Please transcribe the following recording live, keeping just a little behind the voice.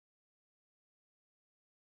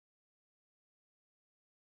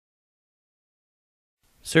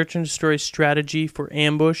Search and destroy strategy for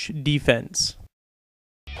ambush defense.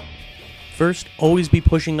 First, always be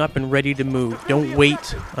pushing up and ready to move. Don't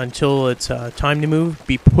wait until it's time to move.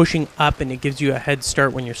 Be pushing up and it gives you a head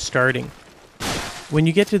start when you're starting. When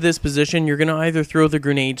you get to this position, you're going to either throw the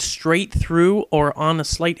grenade straight through or on a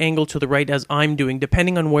slight angle to the right as I'm doing,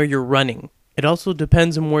 depending on where you're running. It also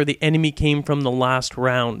depends on where the enemy came from the last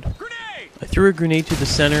round. I threw a grenade to the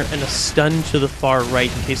center and a stun to the far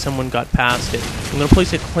right in case someone got past it. I'm going to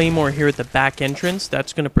place a claymore here at the back entrance.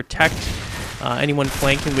 That's going to protect anyone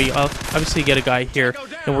flanking. We obviously get a guy here,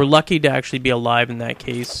 and we're lucky to actually be alive in that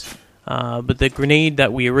case. But the grenade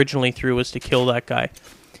that we originally threw was to kill that guy.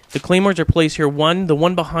 The claymores are placed here. The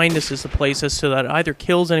one behind us is to place us so that it either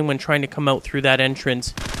kills anyone trying to come out through that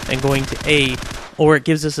entrance and going to A, or it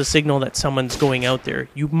gives us a signal that someone's going out there.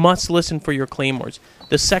 You must listen for your claymores.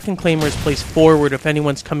 The second claymore is placed forward if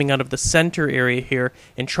anyone's coming out of the center area here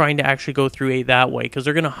and trying to actually go through A that way, because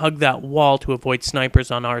they're going to hug that wall to avoid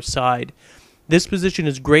snipers on our side. This position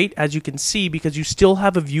is great, as you can see, because you still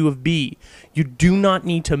have a view of B. You do not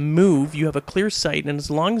need to move. You have a clear sight, and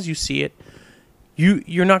as long as you see it,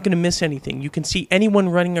 you're not going to miss anything. You can see anyone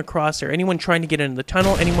running across there, anyone trying to get into the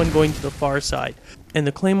tunnel, anyone going to the far side. And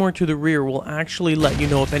the claymore to the rear will actually let you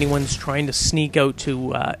know if anyone's trying to sneak out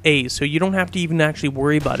to A, so you don't have to even actually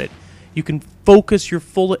worry about it. You can focus your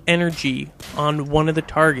full energy on one of the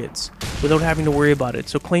targets without having to worry about it.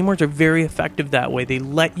 So claymores are very effective that way. They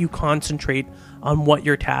let you concentrate on what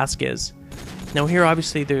your task is. Now here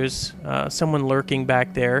obviously there's someone lurking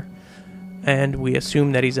back there, and we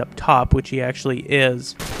assume that he's up top, which he actually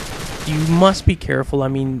is. You must be careful. I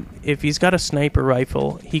mean, if he's got a sniper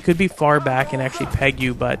rifle, he could be far back and actually peg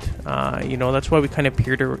you, but you know, that's why we kind of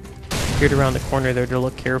peered around the corner there to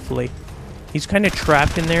look carefully. He's kind of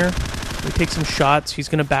trapped in there. We take some shots. He's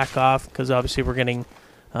going to back off because obviously we're getting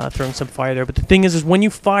throwing some fire there. But the thing is when you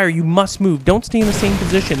fire, you must move. Don't stay in the same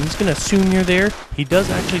position. He's going to assume you're there. He does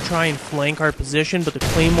actually try and flank our position, but the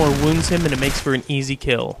claymore wounds him and it makes for an easy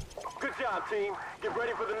kill. Good job, team. Get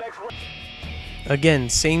ready for the next round. Again,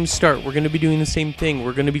 same start. We're going to be doing the same thing.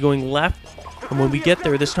 We're going to be going left, and when we get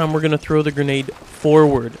there, this time we're going to throw the grenade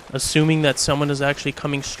forward, assuming that someone is actually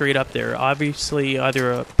coming straight up there. Obviously,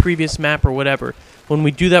 either a previous map or whatever. When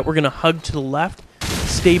we do that, we're going to hug to the left,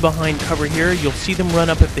 stay behind cover here. You'll see them run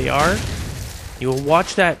up if they are. You will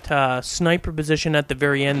watch that sniper position at the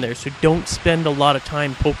very end there, so don't spend a lot of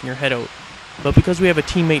time poking your head out. But because we have a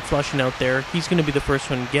teammate flushing out there, he's going to be the first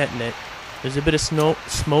one getting it. There's a bit of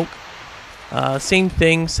smoke. Same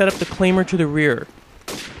thing, set up the claymore to the rear.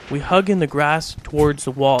 We hug in the grass towards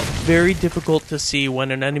the wall. Very difficult to see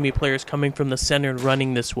when an enemy player is coming from the center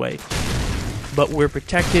running this way. But we're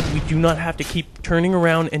protected. We do not have to keep turning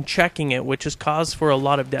around and checking it, which has caused for a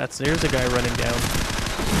lot of deaths. There's a guy running down.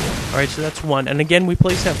 Alright, so that's one. And again, we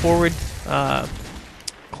place that forward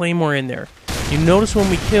claymore in there. You notice when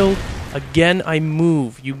we kill, again, I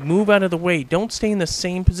move. You move out of the way. Don't stay in the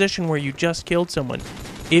same position where you just killed someone.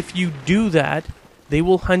 If you do that, they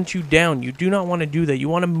will hunt you down. You do not want to do that. You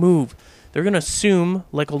want to move. They're going to assume,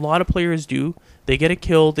 like a lot of players do, they get a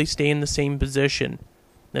kill, they stay in the same position.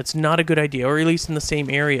 That's not a good idea, or at least in the same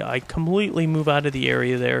area. I completely move out of the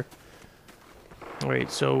area there. Alright,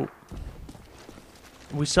 so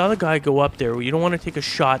we saw the guy go up there. You don't want to take a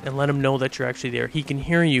shot and let him know that you're actually there. He can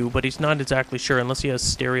hear you, but he's not exactly sure unless he has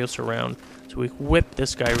stereo surround. So we whip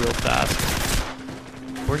this guy real fast.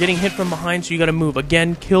 We're getting hit from behind, so you gotta move.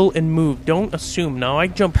 Again, kill and move. Don't assume. Now, I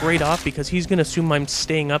jump right off because he's gonna assume I'm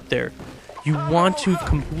staying up there. You want to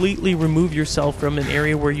completely remove yourself from an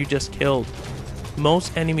area where you just killed.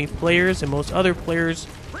 Most enemy players and most other players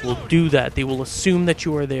will do that. They will assume that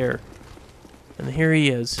you are there. And here he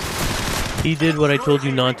is. He did what I told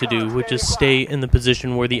you not to do, which is stay in the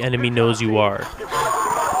position where the enemy knows you are.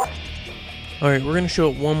 Alright, we're gonna show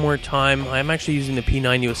it one more time. I'm actually using the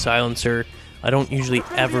P90 silencer. I don't usually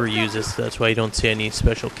ever use this, that's why you don't see any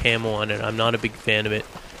special camo on it. I'm not a big fan of it.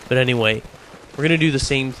 But anyway, we're going to do the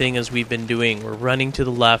same thing as we've been doing. We're running to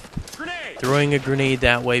the left, throwing a grenade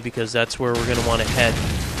that way because that's where we're going to want to head.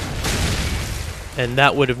 And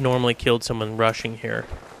that would have normally killed someone rushing here.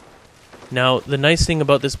 Now, the nice thing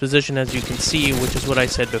about this position, as you can see, which is what I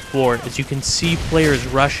said before, is you can see players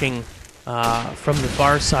rushing from the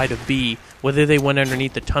far side of B, whether they went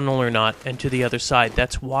underneath the tunnel or not, and to the other side.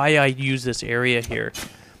 That's why I use this area here.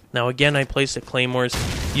 Now again, I placed the claymores.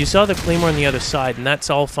 You saw the claymore on the other side, and that's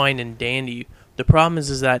all fine and dandy. The problem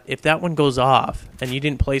is that if that one goes off, and you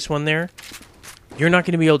didn't place one there, you're not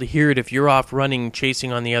going to be able to hear it if you're off running,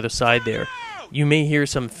 chasing on the other side there. You may hear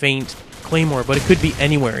some faint claymore, but it could be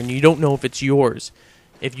anywhere, and you don't know if it's yours.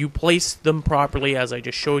 If you place them properly, as I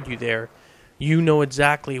just showed you there, You know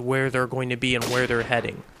exactly where they're going to be and where they're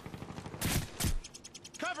heading.